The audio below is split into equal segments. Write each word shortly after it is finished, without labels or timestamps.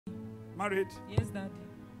Married? Yes, Daddy.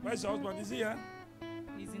 Where's your husband? Is he here?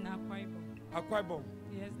 He's in Akwa Ibom. Akwa Ibom.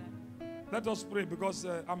 Yes, Daddy. Let us pray because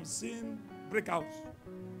I'm seeing breakouts.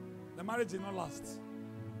 The marriage did not last.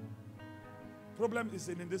 Problem is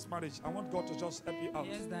in this marriage. I want God to just help you out.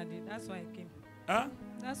 Yes, Daddy. That's why I came. Huh?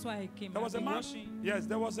 That's why I came. There was a man. Yes,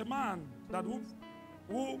 there was a man that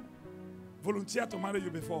who volunteered to marry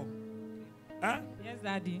you before. Huh? Yes,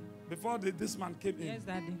 Daddy. Before this man came in. Yes,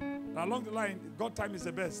 Daddy. Along the line, God time is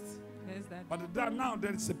the best. Yes, Daddy. But now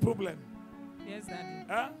there is a problem. Yes, Daddy.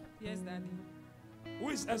 Huh? Yes, Daddy. Who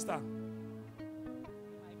is Esther?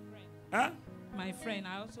 My friend. Huh? My friend.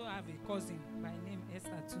 I also have a cousin by name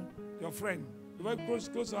Esther too. Your friend. You very close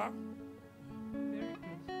to her? Very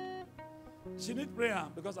close. She needs prayer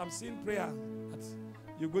because I'm seeing prayer that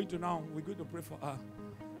you're going to now. We're going to pray for her.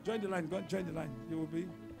 Join the line. Go and join the line. You will be.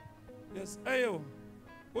 Yes. Hey, yo.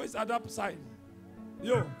 Who is at that side?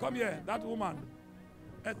 Yo, come here. That woman.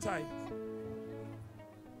 Head tight.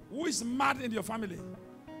 Who is mad in your family?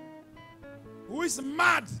 Who is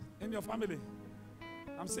mad in your family?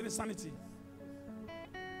 I'm seeing insanity.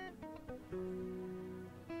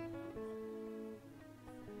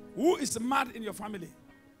 Who is mad in your family?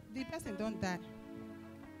 The person don't die.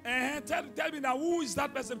 Tell me now, who is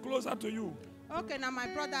that person closer to you? Okay, now my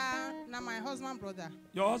brother, now my husband brother.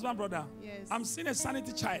 Your husband brother? Yes. I'm seeing a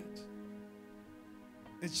sanity child.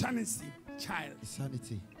 A sanity child.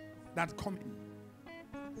 Sanity. That coming.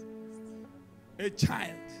 A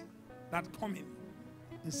child that coming.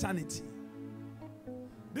 Insanity.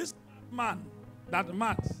 This man that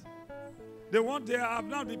mad. They have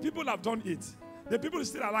now, the people have done it. The people are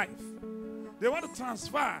still alive. They want to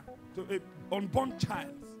transfer to an unborn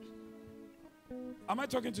child. Am I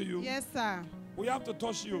talking to you? Yes, sir. We have to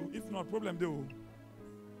touch you. If not, problem do.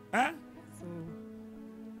 Eh? So,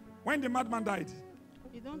 when the madman died?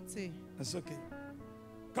 you don't say. That's okay.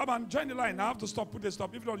 Come on, join the line. I have to stop. Put a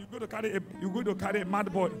stop. If not, you go to carry a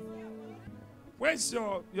mad boy. Where's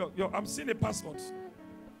your I'm seeing a passport.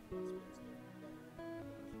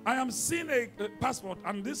 I am seeing a passport,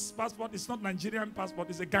 and this passport is not Nigerian passport.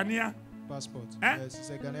 It's a Ghanaian passport. Eh? Yes, it's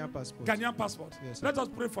a Ghanaian passport. Ghanaian passport. Yes, let us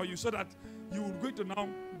pray for you so that you will going to now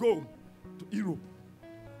go to Europe.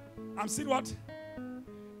 I'm seeing what?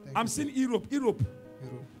 I'm seeing Europe.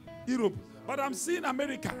 But I'm seeing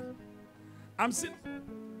America. I'm seeing.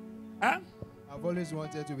 Eh? I've always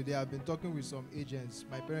wanted to be there. I've been talking with some agents.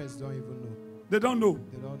 My parents don't even know. They don't know.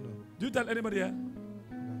 They don't know. Do you tell anybody here?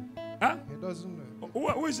 No. Huh? He doesn't know.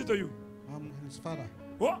 Who is it to you? I'm his father.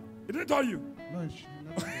 What? He didn't tell you? No, she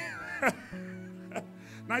never.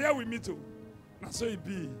 Now here we meet you. Now so it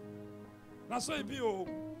be. Now so it be. Oh,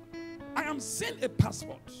 I am seeing a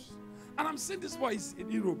passport. And I'm seeing this boy is in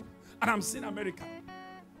Europe. And I'm seeing America.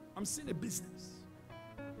 I'm seeing a business.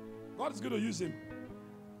 God is going to use him.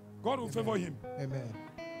 God will favor him. Amen.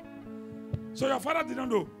 So your father didn't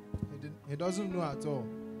know? He doesn't know at all.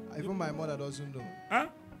 Even my mother doesn't know. Huh?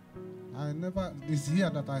 I never, this year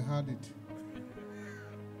that I had it.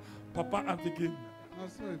 Papa, I'm thinking.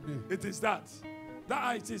 That's so it be. It is that.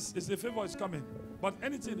 That it is. It's a favor is coming. But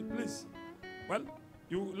anything, please. Well,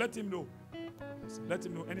 you let him know. Let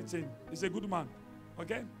him know anything. He's a good man.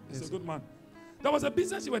 Okay? He's a good man. There was a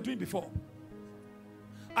business you were doing before.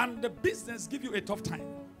 And the business give you a tough time.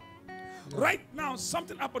 Yeah. Right now,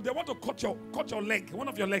 something happened. They want to cut your leg, one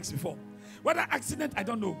of your legs before. Whether accident, I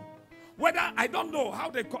don't know. Whether, I don't know how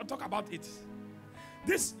they talk about it.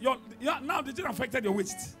 This, now the thing affected your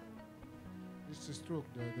waist. It's a stroke.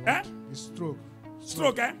 It's stroke.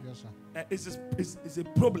 Stroke, eh? Yes, sir. It's a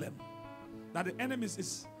problem that the enemy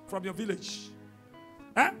is from your village.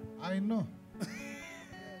 Eh? I know.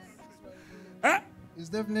 Eh? It's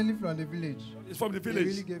definitely from the village. It's from the village. It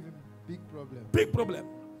really gave him big problem. Big problem.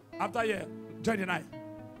 After here, join the night.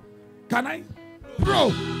 Can I?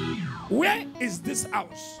 Bro, where is this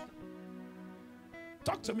house?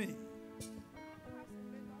 Talk to me.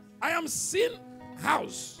 I am seeing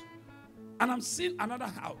house. And I'm seeing another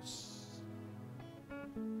house.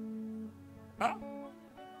 Huh?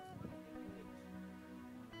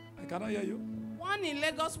 I cannot hear you. One in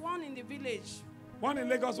Lagos, one in the village. One in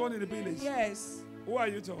Lagos, one in the village. Yes. Who are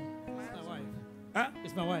you two? It's my wife. Huh?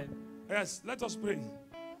 It's my wife. Yes, let us pray.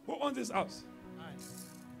 Who owns this house?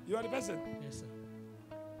 You are the person? Yes, sir.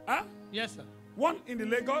 Huh? Yes, sir. One in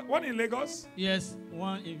Lagos? Yes,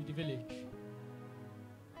 one in the village.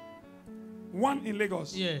 One in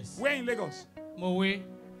Lagos? Yes. Where in Lagos? Mowe.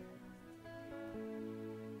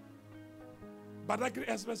 Badagry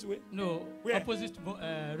Expressway? No, where? Opposite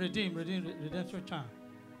Redemption Chan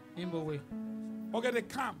in Mowe. Okay, the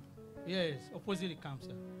camp. Yes, opposite the camp,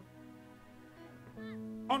 sir.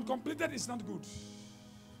 Uncompleted is not good.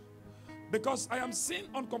 Because I am seeing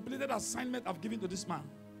uncompleted assignment I've given to this man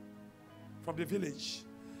from the village.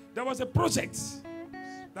 There was a project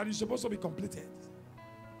that is supposed to be completed.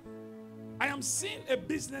 I am seeing a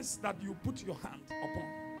business that you put your hand upon.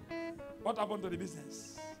 What happened to the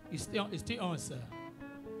business? It's still on, sir.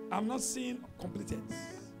 I'm not seeing completed.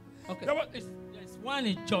 Okay. There's There's one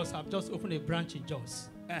in Jos. I've just opened a branch in Jos.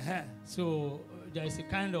 So there is a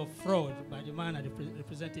kind of fraud by the man that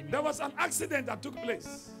representing me. There was an accident that took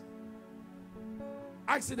place.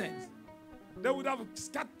 Accident. They would have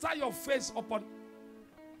scattered your face upon.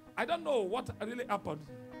 I don't know what really happened,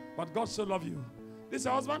 but God so love you. This is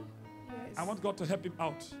your husband? Yes. I want God to help him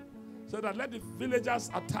out. So that let the villagers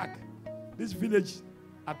attack. This village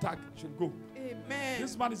attack should go. Amen.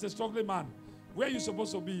 This man is a struggling man. Where you're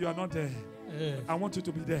supposed to be, you are not there. Yes. I want you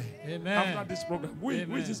to be there. Amen. After this program. Who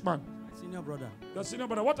is this man? My senior brother. The senior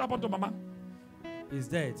brother. What happened to Mama? He's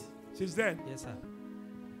dead. She's dead. Yes, sir.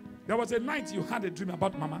 There was a night you had a dream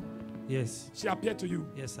about Mama. Yes. She appeared to you.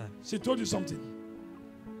 Yes, sir. She told you something.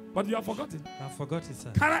 But you have forgotten. I forgot it,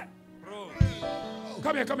 sir. Can I?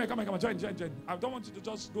 Come here. Join. I don't want you to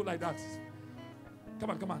just go like that.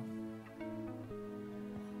 Come on.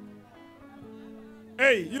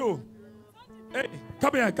 Hey, you. Hey,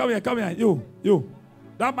 come here. You.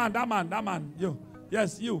 That man. You.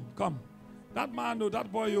 Yes, you. Come. That man, no,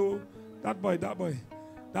 that boy, you. That boy.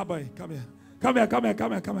 Come here.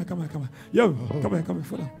 Yo, come here.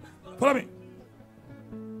 Follow me.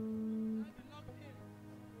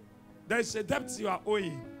 There's a debt you are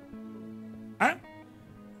owing. Huh?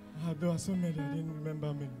 There are so many, I didn't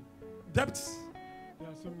remember many. Debts? There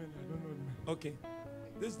are so many, I don't know them. Okay.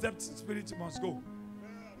 This debt spirit must go.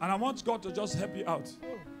 And I want God to just help you out.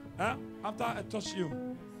 Huh? After I touch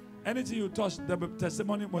you, anything you touch, the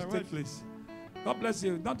testimony must take place. God bless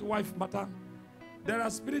you. Not wife matter. There are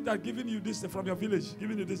spirits that are giving you this from your village,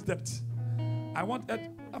 giving you this debt.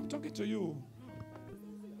 I'm talking to you.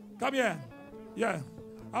 Come here. Yeah.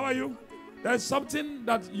 How are you? There's something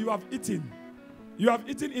that you have eaten. You have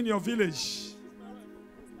eaten in your village.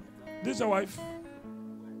 This is your wife?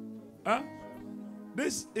 Huh?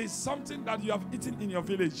 This is something that you have eaten in your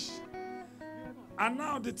village. And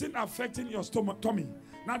now the thing affecting your tummy.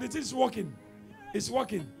 Now the thing is working. It's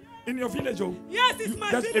working. In your village, oh. Yes, it's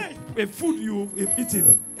my village. A food you've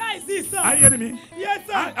eaten. That is it, sir. Are you hearing me? Yes,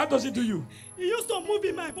 sir. How does it do you? It used to move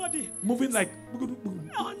in my body. Moving like...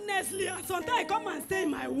 Honestly, sometimes I come and stay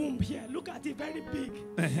in my womb here. Look at it, very big.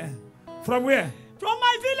 From where? From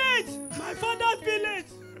my village. My father's village.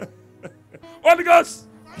 Holy Ghost.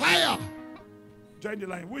 Fire. Join the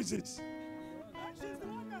line. Who is it? She's the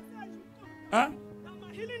one that said I should come. Huh? That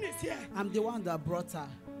my healing is here. I'm the one that brought her.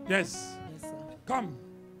 Yes. Yes, sir. Come.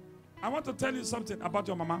 I want to tell you something about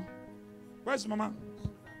your mama. Where's Mama?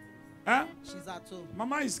 Huh? She's at home.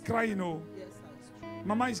 Mama is crying, oh. Yes, sir, it's true.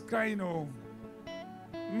 Mama is crying, oh.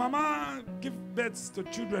 Mama give birth to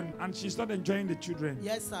children and she's not enjoying the children.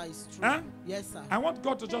 Yes, sir, it's true. Huh? Yes, sir. I want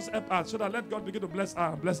God to just help her so that let God begin to bless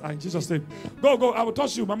her in Jesus' name. Go. I will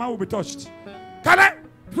touch you. Mama will be touched. Can I?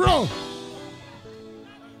 Bro.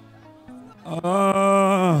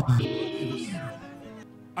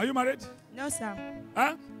 Are you married? No, sir.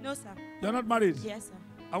 Huh? No, sir. You're not married? Yes, sir.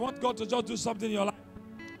 I want God to just do something in your life.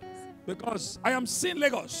 Because I am seeing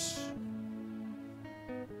Lagos.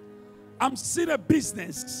 I'm seeing a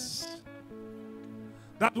business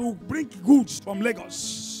that will bring goods from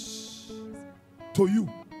Lagos to you.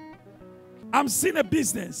 I'm seeing a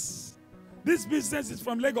business. This business is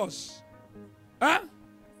from Lagos. Huh?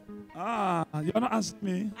 You're not asking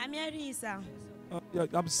me. I'm hearing you, sir.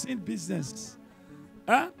 I'm seeing business.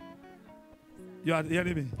 Huh? You are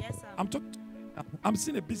hearing me? Yes, sir. I'm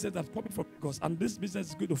seeing a business that's coming from Lagos, and this business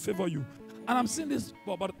is going to favor you. And I'm seeing this,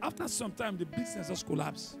 but after some time, the business just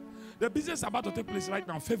collapses. The business about to take place right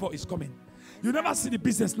now, favor is coming. You never see the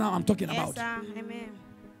business now I'm talking about. Yes, sir. Amen.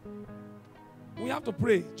 We have to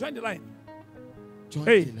pray. Join the line. Join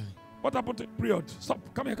the line. What happened to your period? Stop.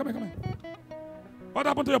 Come here. What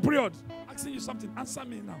happened to your period? Asking you something. Answer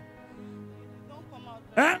me now. Don't come out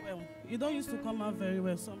Eh? very well. You don't used to come out very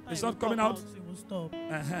well. Sometimes It's not you coming come out? It will stop.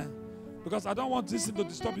 Because I don't want this thing to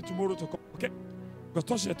disturb you tomorrow to come. Okay? Because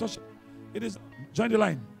touch it. It is. Join the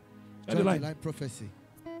line. Join the line. Prophecy.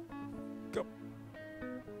 Go.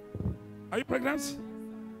 Are you pregnant?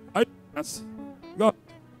 Are you pregnant? God.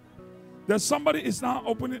 There's somebody is now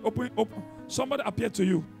open. Somebody appeared to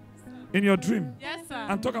you in your dream. Yes, sir.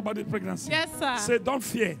 And talk about the pregnancy. Yes, sir. Say, don't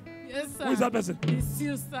fear. Yes, sir. Who is that person? It's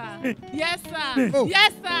you, sir. Me. Yes, sir. Me. Oh.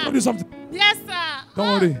 Yes, sir. Tell you something. Yes, sir.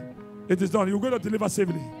 Don't worry. It is done. You're going to deliver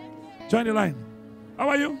safely. Join the line. How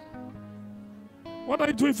are you? What are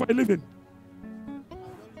you doing for a living?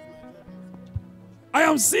 I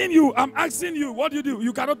am seeing you. I'm asking you, what do you do?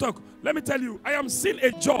 You cannot talk. Let me tell you, I am seeing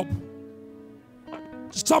a job.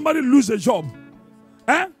 Somebody lose a job.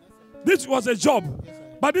 Eh? This was a job.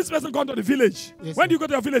 But this person gone to the village. Yes, when sir. did you go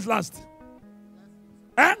to your village last?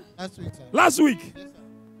 Eh? Last week, sir. Last week. Yes, sir.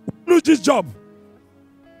 Who lose this job?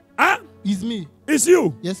 Huh? It's me. It's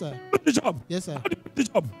you. Yes, sir. Who lose the job? Yes, sir. How did you lose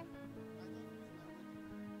the job?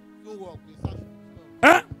 Don't work. They start.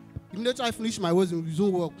 Eh? Immediately I finish my words, it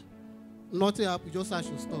don't work. Nothing happened. Just I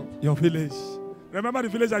should stop. Your village. Remember the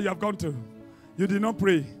village that you have gone to. You did not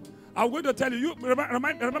pray. I'm going to tell you. You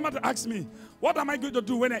remember to ask me, what am I going to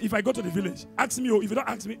do if I go to the village? Ask me. If you don't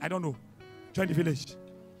ask me, I don't know. Join the village.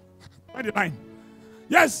 Join the line.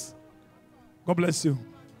 Yes. God bless you.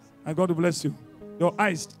 And God will bless you. Your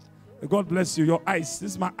eyes. God bless you. Your eyes.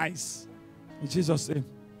 This is my eyes. In Jesus' name.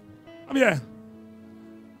 Come here.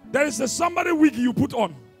 There is a somebody wig you put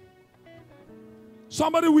on.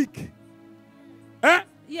 Somebody wig. Eh?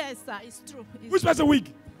 Yes, sir, it's true. Which person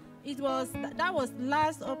wig? It was that was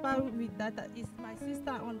last upper week that is my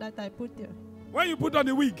sister on that I put there. When you put on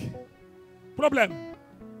the wig, problem.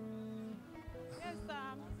 Yes, sir.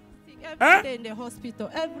 I'm sick every day in the hospital.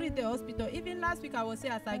 Every day hospital. Even last week I was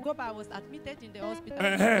here. As I go back, I was admitted in the hospital.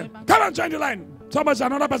 Come on, join the line. Somebody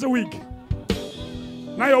another person wig.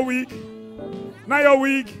 Now your wig. Now your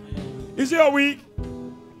wig. Is it your wig?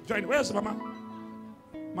 Join. Where's Mama?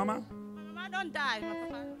 Mama? Mama don't die, my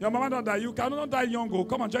papa. Your mama don't die. You cannot die young. Go.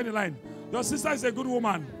 Come on, join the line. Your sister is a good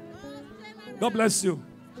woman. God bless you.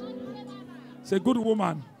 She's a good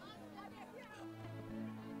woman.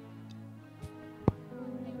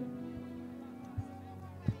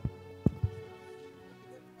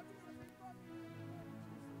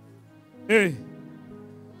 Hey,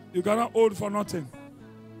 you cannot hold for nothing.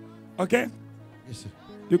 Okay? Yes, sir.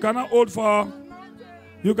 You cannot hold for.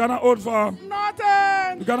 You cannot hold for.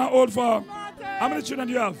 Nothing. You cannot hold for. Nothing. How many children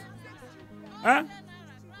do you have? Huh?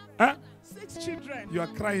 Huh? 6 children. You are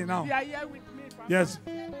crying now. They are here with me. Papa. Yes.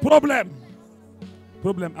 Problem.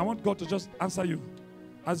 Problem. I want God to just answer you.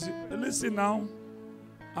 As you listen now,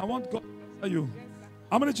 I want God to answer you.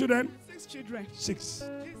 How many children? 6 children. 6. This is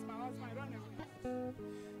my husband. Run away.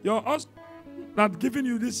 Your husband that giving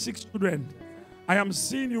you these 6 children, I am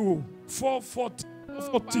seeing you 440.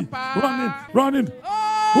 Oh, 40. Papa. Running.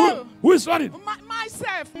 Oh. Who is running?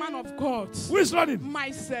 Myself, man of God. Who is running?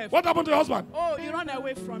 Myself. What happened to your husband? Oh, he ran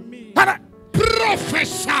away from me.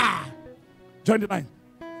 Professor! Join the line.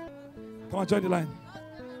 Come on, join the line.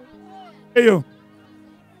 Hey, you.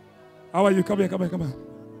 How are you? Come here, come here, come here.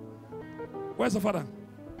 Where's the father?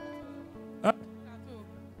 Huh?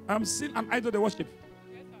 I'm seeing an idol they worship.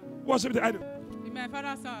 Yes, sir. Worship the idol. In my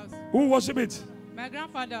father's house. Who worship it? My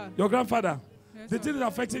grandfather. Your grandfather. Yes, The sir. thing is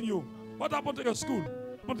affecting you. What happened to your school?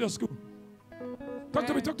 What happened to your school? Talk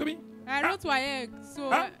to me, talk to me. I wrote WAEC, so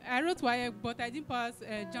Huh? I wrote WAEC, but I didn't pass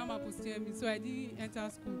JAM apostemi, so I didn't enter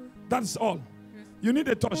school. That's all. Yes. You need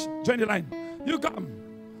a touch. Join the line. You come.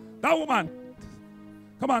 That woman.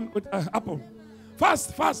 Come on with apple.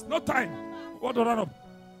 Fast, fast. No time. Want to run up.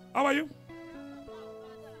 How are you?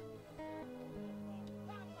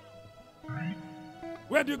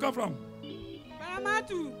 Where do you come from?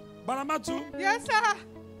 Baramatu. Baramatu? Yes, sir.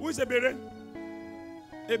 Who is Ebere?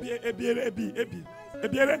 Ebiere.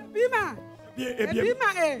 Bima.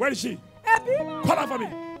 Ebima. Where is she? Ebima. Call her for me.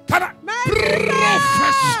 Can I? My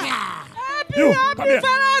You, come here.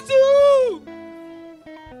 Faratu.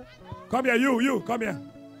 Come here, you, come here.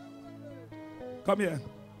 Come here.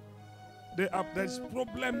 There's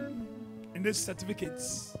problem in this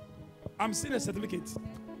certificates. I'm seeing a certificate.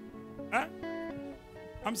 Huh?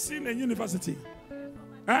 I'm seeing a university.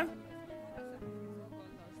 Huh?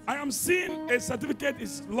 I am seeing a certificate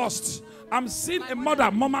is lost. I'm seeing a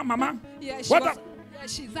mother, mama. Yeah,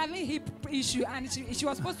 she's having hip issue, and she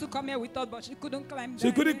was supposed to come here with us, but she couldn't climb.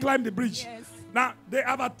 She couldn't climb the bridge. Yes. Now they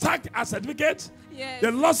have attacked her certificate. Yes. They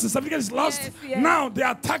lost the certificate is lost. Yes, yes. Now they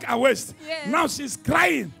attack her waist. Yes. Now she's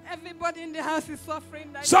crying. Everybody in the house is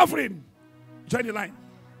suffering. Suffering. Join the line.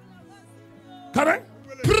 Correct?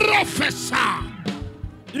 Professor!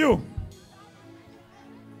 You.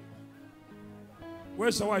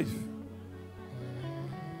 Where's your wife?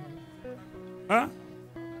 Huh?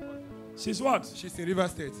 She's what? She's in River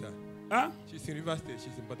State, sir. Huh? She's in River State.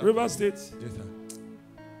 She's in Port River Harcourt. State. Yes, sir.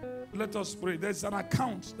 Let us pray. There's an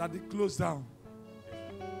account that they closed down.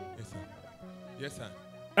 Yes, sir. Yes, sir.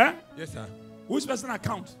 Eh? Yes, sir. Which person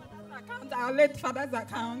account? Account, our late father's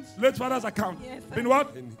account. Late father's account. Yes, sir. Been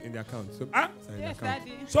what? In the account. So, Huh? sir, in Yes, the account.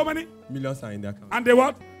 Daddy. So many? Millions are in the account. And they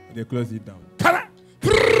what? They closed it down. Can I?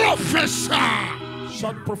 Professor!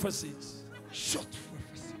 Short prophecies. Short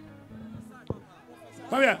prophecy.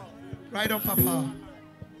 Come here. Right on, Papa.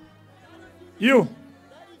 You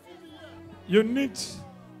need,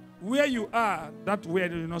 where you are, that where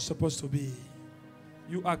you're not supposed to be.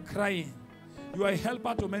 You are crying. You are a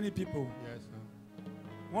helper to many people. Yes, sir.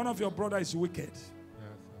 One of your brothers is wicked. Yes,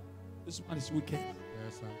 sir. This one is wicked.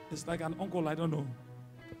 Yes, sir. It's like an uncle, I don't know.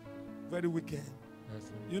 Very wicked. Yes,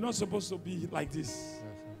 sir. You're not supposed to be like this. Yes, sir.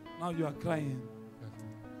 Now you are crying. Yes, sir.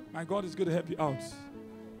 My God is going to help you out.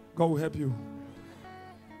 God will help you.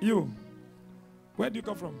 You, where do you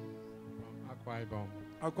come from? From Akwa Ibom.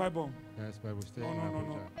 Akwa Ibom. Yes, but we stay No, in no, no, Abuja.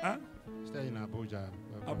 no. Huh? Stay in Abuja.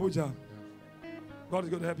 Abuja. Yes. God is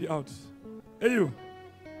going to help you out. Hey, you.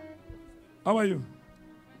 How are you?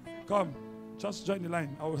 Come. Just join the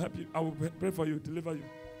line. I will help you. I will pray for you, deliver you.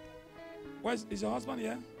 Is your husband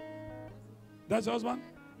here? That's your husband?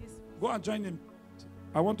 Yes. Go and join him.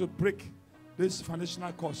 I want to break this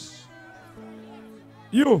foundational curse.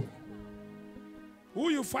 You. Who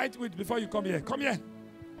you fight with before you come here? Come here.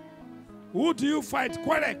 Who do you fight?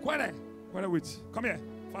 Quarrel with. Come here.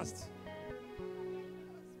 Fast.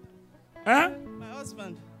 Huh? My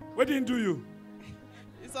husband. What didn't do you?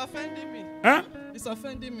 It's offending me. Huh? It's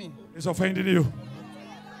offending me. It's offending you.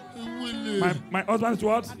 My husband is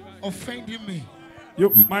what? Offending me.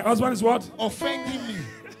 My husband is what? Offending me.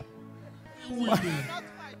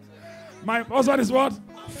 My husband is what?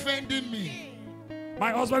 Offending me.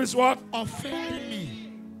 My husband is what? Offending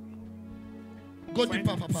me. Go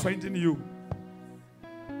deeper, Papa. Offending you.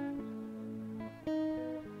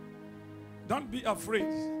 Don't be afraid.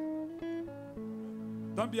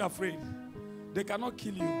 Don't be afraid. They cannot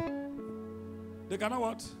kill you. They cannot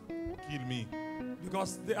what? Kill me.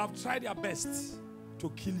 Because they have tried their best to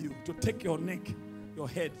kill you, to take your neck, your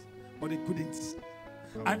head, but they couldn't.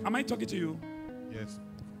 Am I talking to you? Yes.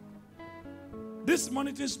 This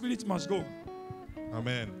monitoring spirit must go.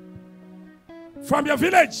 Amen. From your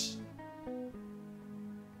village.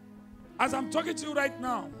 As I'm talking to you right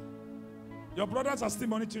now, your brothers are still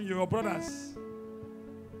monitoring you. Your brothers.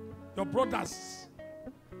 Your brothers.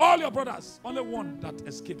 All your brothers. Only one that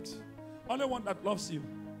escaped. Only one that loves you.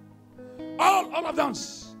 All of them,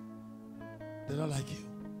 they don't like you.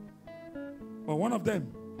 But one of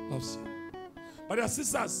them loves you. But your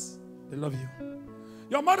sisters, they love you.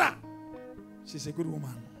 Your mother, she's a good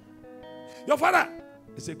woman. Your father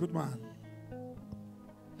is a good man.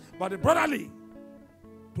 But the brotherly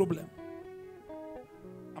problem.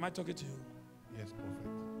 Am I talking to you? Yes,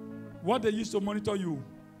 prophet. What they used to monitor you,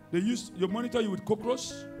 they monitor you with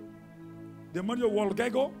cockroach, they monitor you with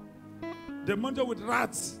walgego, they monitor with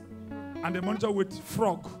rats, and they monitor with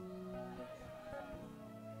frog.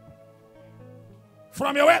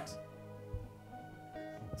 From your where?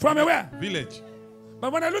 From your where? Village.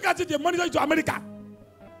 But when I look at it, they monitor you to America.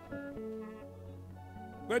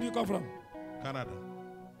 Where do you come from? Canada.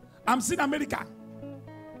 I'm seeing America.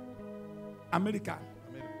 America.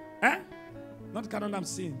 Eh? Not Canada, I'm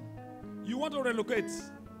seeing. You want to relocate?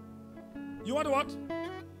 You want to what?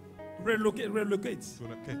 Relocate. Relocate.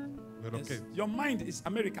 Yes. Your mind is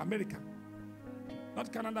America.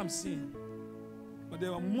 Not Canada, I'm seeing. But they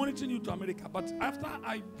are monitoring you to America. But after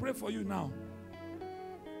I pray for you now.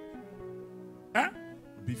 Eh?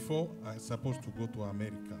 Before I supposed to go to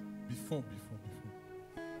America. Before.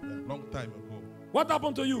 Yeah, long time ago. What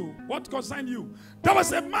happened to you? What concerned you? There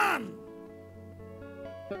was a man.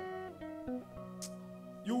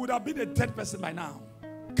 You would have been a dead person by now.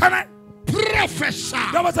 Can I? Professor.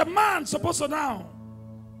 There was a man supposed to now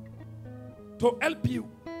to help you.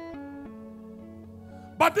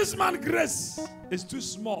 But this man's grace is too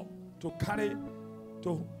small to carry,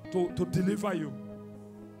 to deliver you.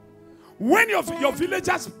 When your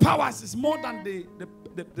villagers' powers is more than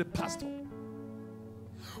the pastor.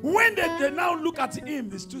 When they now look at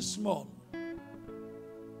him, it's too small.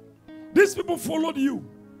 These people followed you.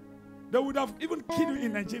 They would have even killed you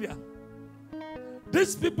in Nigeria.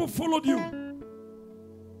 These people followed you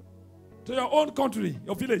to your own country,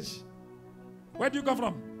 your village. Where do you come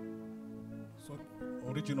from? So,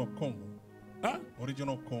 original Congo. Huh?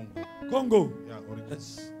 Original Congo. Congo. Yeah, original.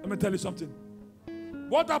 Yes. Let me tell you something.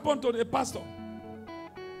 What happened to the pastor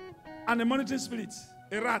and the monitoring spirit?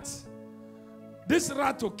 A rat. This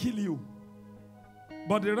rat will kill you.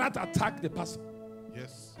 But the rat attacked the pastor.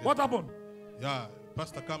 Yes. What happened? Yeah,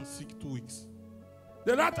 pastor comes sick 2 weeks.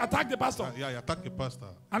 The rat attacked the pastor. Yeah, he attacked the pastor.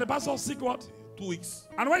 And the pastor sick what? 2 weeks.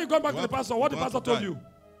 And when you go back to the pastor, what the pastor told you?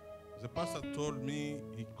 The pastor told me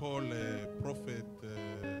he called prophet.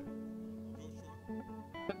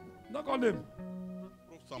 Not call him.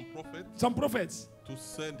 Some prophets. Some prophets. To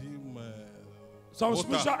send him some water.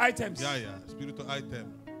 spiritual items. Yeah, spiritual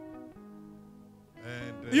item.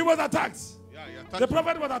 And he was attacked. Yeah, he attacked. The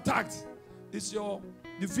prophet was attacked. Is your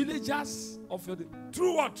the villagers of your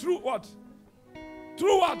through what? Through what?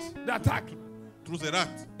 Through what? The attack. Through the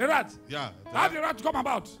rat. The rat. Yeah. How did the rat come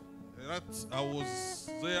about? The rat, I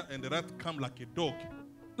was there and the rat come like a dog.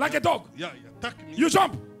 Like a dog? Yeah, he attacked me. You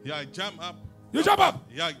jump? Yeah, I jump up. You jump up?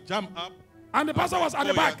 Yeah, I jump up. And the pastor was at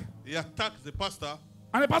the back? He attacked the pastor.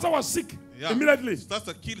 And the pastor was sick Yeah. immediately? The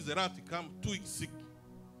pastor kills the rat, he come too sick.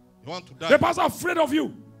 He want to die. The pastor afraid of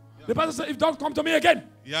you? Yeah. The pastor said, if don't come to me again.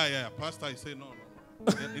 Yeah. Pastor, he say, no.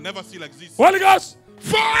 He never see like this. Holy Ghost!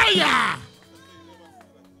 Fire!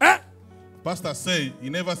 Pastor say he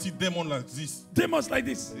never see demon like this. Demons like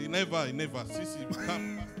this? He never. Since he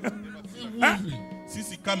come, since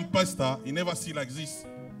he come pastor, he never see like this.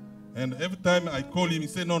 And every time I call him, he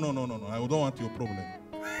say, no. I don't want your problem.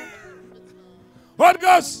 Holy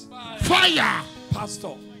Ghost! Fire!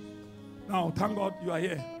 Pastor. Now, thank God you are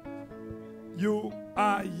here. You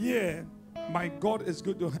are here. My God is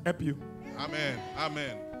going to help you.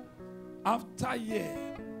 Amen. After year,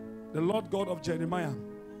 the Lord God of Jeremiah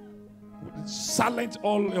will silence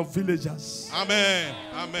all your villagers. Amen.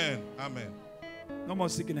 No more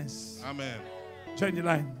sickness. Amen. Join the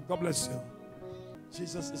line. God bless you.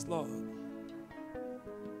 Jesus is Lord.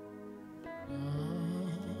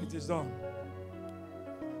 It is done.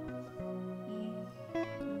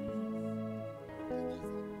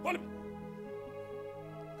 Hold him.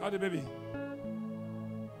 Call the baby.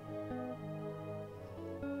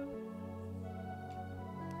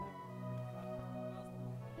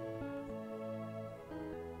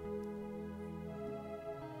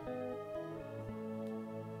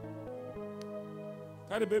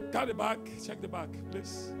 Carry the bag. Check the bag,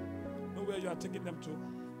 please. Know where you are taking them to.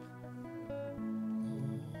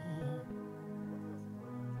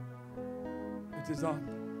 It is done.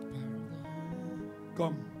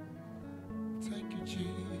 Come. Thank you,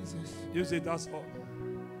 Jesus. Use it, that's all.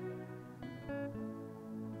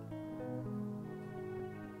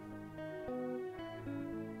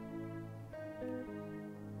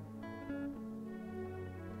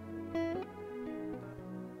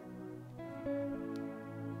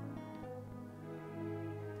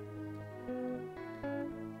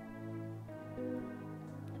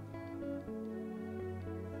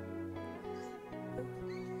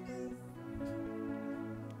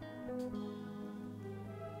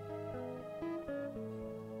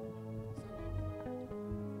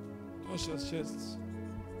 Wash your chest.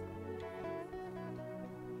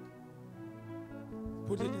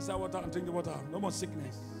 Put it inside water and drink the water. No more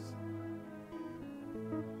sickness.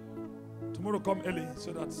 Tomorrow come early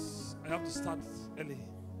so that I have to start early.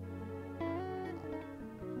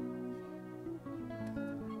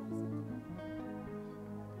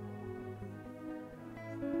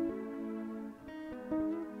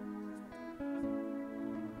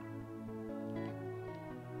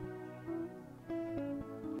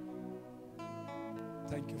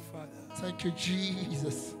 Thank you, Father. Thank you,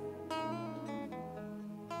 Jesus.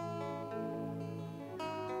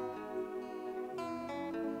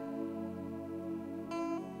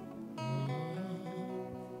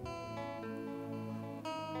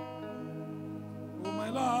 Oh, my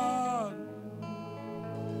Lord.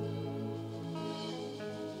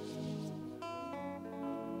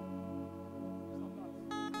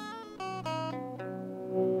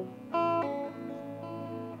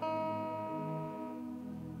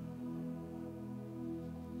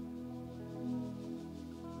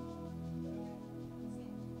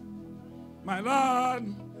 My Lord,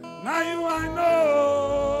 now you I know.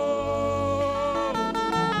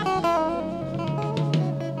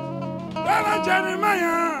 Brother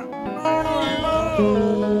Jeremiah, now you I know.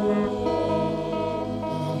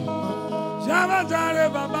 Shama Jare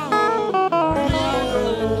Baba, now you I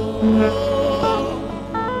know.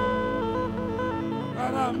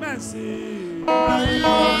 Brother Mercy, now you I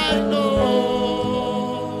know.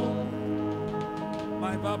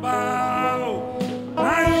 My Baba,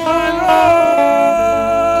 now you I know.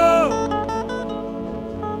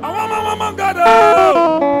 God,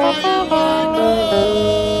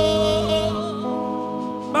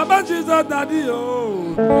 Baba Jesus, Daddy,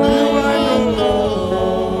 oh, you I know.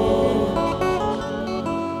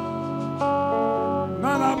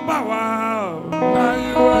 Nana power, now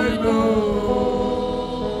you I know.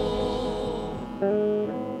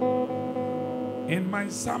 In my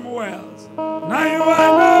Samuels, now you I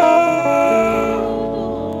know.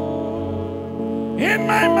 In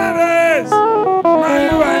my marriage, now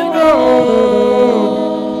you I know.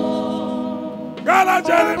 God,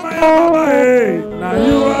 Jeremiah, Baba, hey, now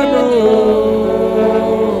you I know.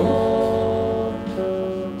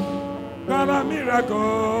 God, a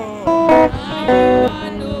miracle. Now you I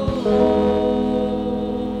know.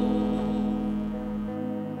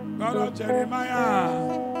 God of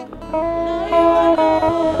Jeremiah.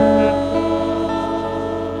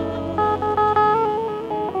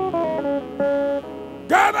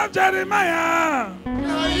 God of Jeremiah.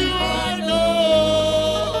 Now you I know.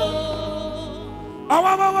 Now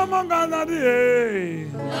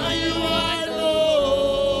you I know.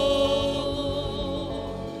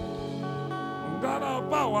 God of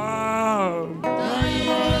power. Now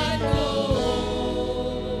you I know.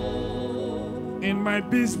 In my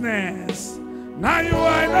business. Now you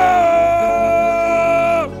I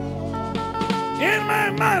know. In my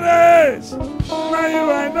marriage. Now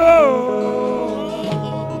you I know.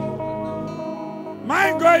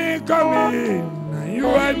 My going coming. Now you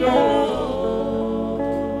I know.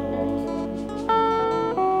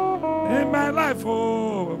 In my life,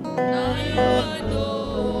 oh. Now you I know.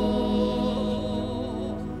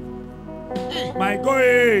 My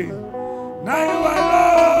going. Now you I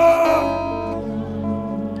know.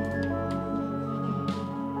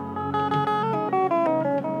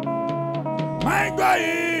 My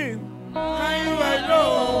going. Now you I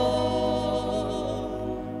know.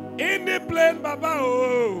 In the plane, Baba,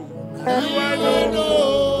 oh. Now you I know.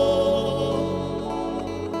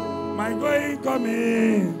 My going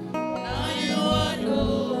coming. Now you I know.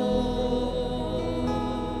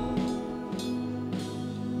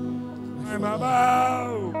 My Baba,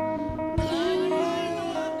 oh.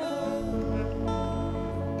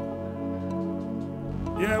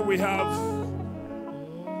 Here we have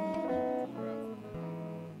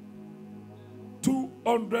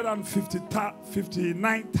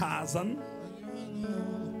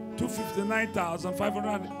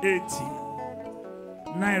 259,580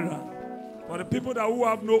 naira for the people that who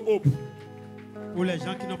have no hope. Pour les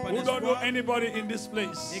gens qui n'ont pas Who don't know d'espoir anybody in this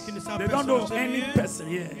place. et qui ne savent They don't know any personne person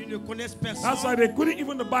here. ils ne connaissent personne. That's why they couldn't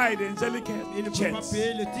even buy the angelic Ils ne peuvent pas chairs.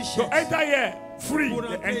 payer le To t-shirt. enter here, free Pour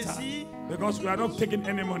they entrer enter. ici, Because we are not taking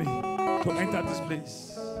any money to enter this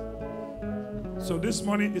place. So this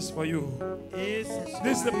money is for you. et c'est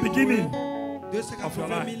This is the beginning of your 280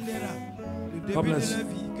 life. 000 naira. Le God début bless de la you.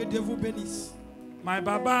 vie. Que Dieu vous bénisse. My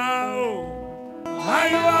Baba, oh, how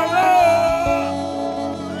you are, oh.